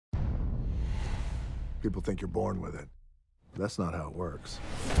People think you're born with it. That's not how it works.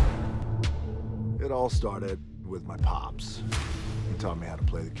 It all started with my pops. He taught me how to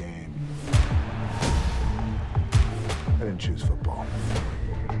play the game. I didn't choose football.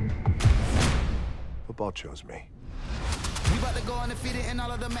 Football chose me. We about to go undefeated in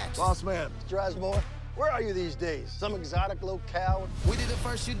all of the matches. Boss man. Strasbourg, where are you these days? Some exotic locale? We did it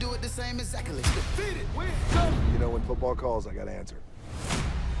first, you do it the same exactly. Defeated, win, go. You know, when football calls, I gotta answer.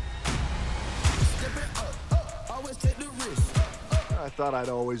 Step it up, always take the risk. I thought I'd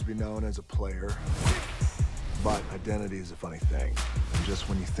always be known as a player. But identity is a funny thing. And just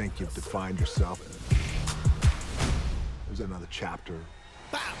when you think you've defined yourself, there's another chapter.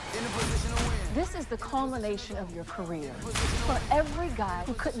 Bow, in a position to win. This is the culmination of your career. For every guy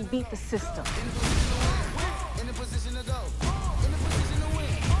who couldn't beat the system. In a position to go. In a position to win.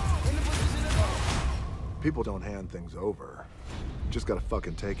 In a position to go. People don't hand things over. You just gotta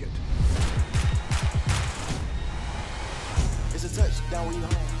fucking take it. It's a touchdown when you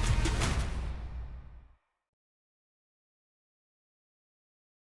home.